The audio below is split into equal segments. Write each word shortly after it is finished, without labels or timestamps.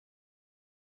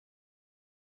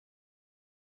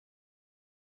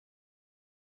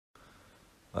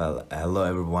Well, hello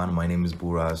everyone. My name is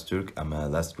Buğra Öztürk. I'm a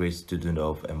last grade student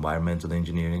of Environmental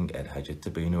Engineering at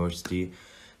Hacettepe University.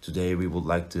 Today we would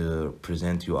like to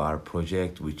present you our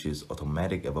project, which is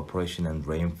Automatic Evaporation and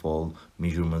Rainfall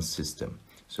Measurement System.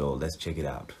 So let's check it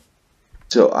out.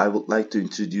 So I would like to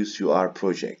introduce you our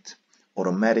project,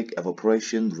 Automatic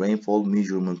Evaporation Rainfall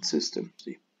Measurement System.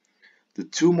 The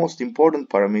two most important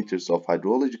parameters of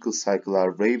hydrological cycle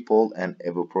are rainfall and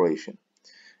evaporation.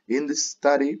 In this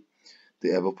study,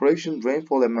 the evaporation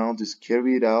rainfall amount is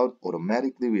carried out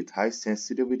automatically with high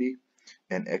sensitivity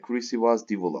and accuracy was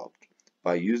developed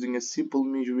by using a simple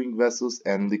measuring vessels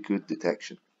and liquid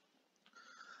detection.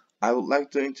 I would like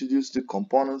to introduce the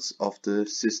components of the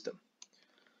system.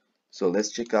 So let's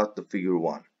check out the figure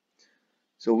 1.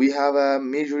 So we have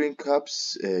measuring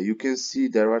cups. You can see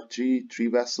there are three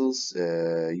vessels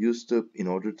used in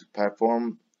order to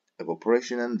perform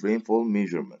evaporation and rainfall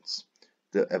measurements.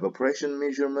 The evaporation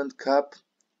measurement cup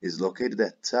is located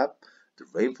at top, the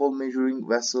rainfall measuring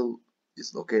vessel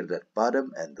is located at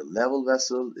bottom, and the level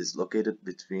vessel is located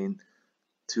between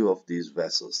two of these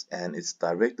vessels, and it's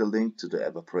directly linked to the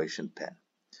evaporation pan.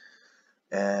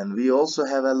 And we also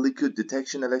have a liquid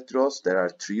detection electrodes. There are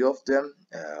three of them.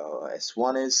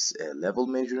 S1 is a level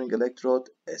measuring electrode,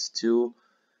 S2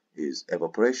 is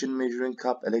evaporation measuring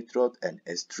cup electrode, and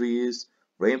S3 is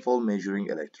rainfall measuring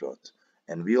electrode.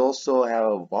 And we also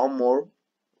have one more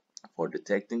for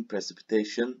detecting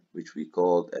precipitation, which we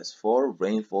called S4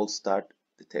 rainfall start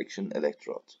detection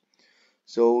electrode.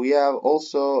 So we have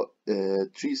also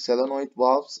three solenoid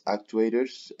valves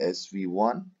actuators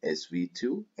SV1,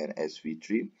 SV2 and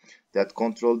SV3 that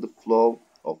control the flow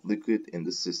of liquid in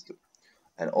the system.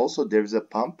 And also there is a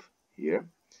pump here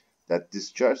that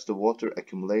discharges the water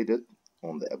accumulated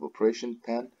on the evaporation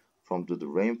pan from the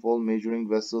rainfall measuring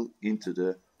vessel into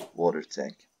the water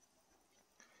tank.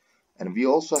 And we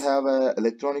also have an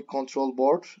electronic control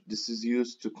board. This is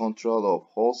used to control the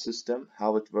whole system.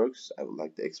 How it works, I would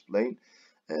like to explain.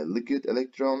 Liquid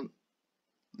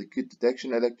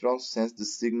detection electrons sends the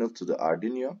signal to the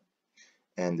Arduino,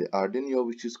 and the Arduino,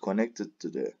 which is connected to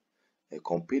the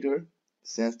computer,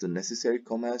 sends the necessary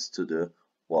commands to the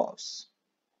valves.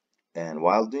 And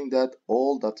while doing that,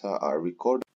 all data are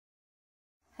recorded.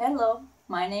 Hello,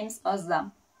 my name is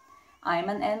Özlem. I am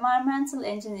an environmental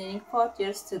engineering fourth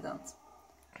year student.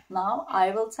 Now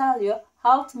I will tell you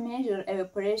how to measure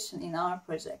evaporation in our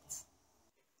project.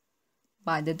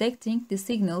 By detecting the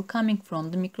signal coming from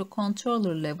the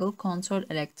microcontroller level control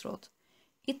electrode.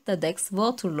 It detects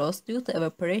water loss due to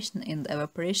evaporation in the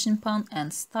evaporation pan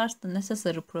and starts the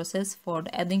necessary process for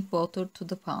adding water to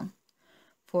the pan.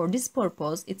 For this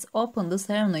purpose, it opens the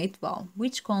solenoid valve,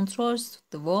 which controls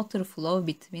the water flow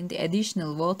between the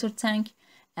additional water tank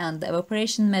and the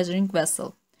evaporation measuring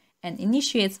vessel, and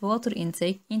initiates water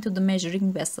intake into the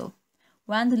measuring vessel.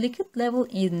 When the liquid level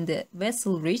in the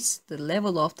vessel reaches the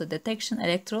level of the detection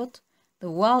electrode, the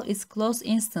valve is closed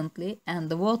instantly and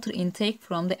the water intake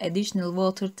from the additional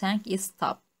water tank is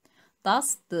stopped.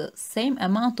 Thus, the same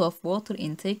amount of water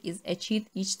intake is achieved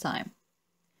each time.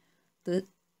 The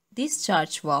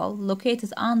discharge valve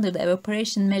located under the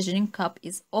evaporation measuring cup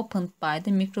is opened by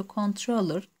the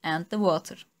microcontroller, and the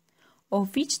water,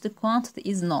 of which the quantity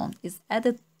is known, is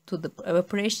added to the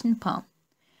evaporation pan.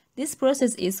 This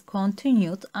process is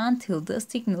continued until the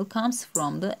signal comes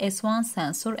from the S1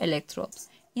 sensor electrode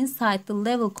inside the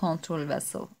level control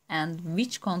vessel, and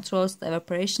which controls the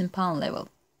evaporation pan level.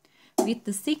 With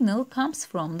the signal comes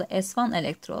from the S1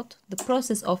 electrode, the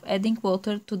process of adding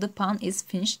water to the pan is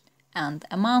finished and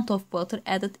the amount of water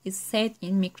added is saved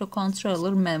in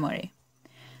microcontroller memory.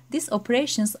 These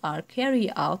operations are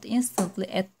carried out instantly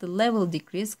at the level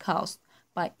decrease caused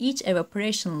by each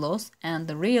evaporation loss, and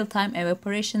the real-time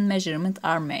evaporation measurement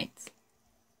are made.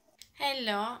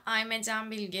 Hello, I'm Ecem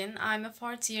Bilgin. I'm a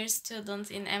fourth year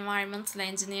student in Environmental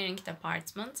Engineering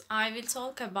department. I will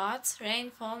talk about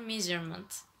rainfall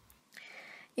measurement.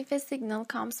 If a signal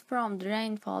comes from the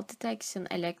rainfall detection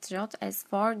electrode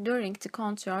S4 during the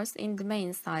controls in the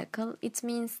main cycle, it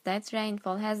means that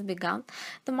rainfall has begun.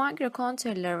 The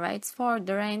microcontroller waits for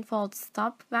the rainfall to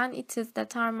stop. When it is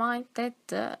determined that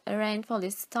the rainfall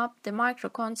is stopped, the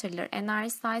microcontroller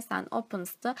energizes and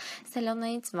opens the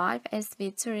solenoid valve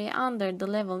SV3 under the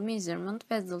level measurement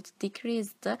vessel to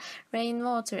decrease the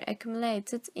rainwater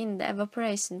accumulated in the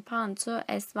evaporation pan to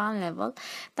S1 level.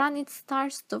 Then it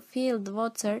starts to fill the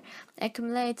water water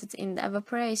accumulated in the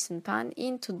evaporation pan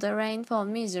into the rainfall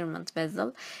measurement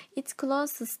vessel. It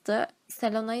closes the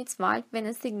solenoid valve when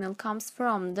a signal comes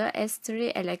from the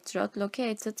S3 electrode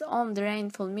located on the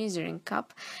rainfall measuring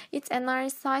cup. It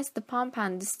energizes the pump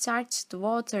and discharges the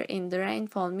water in the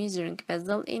rainfall measuring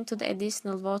vessel into the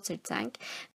additional water tank.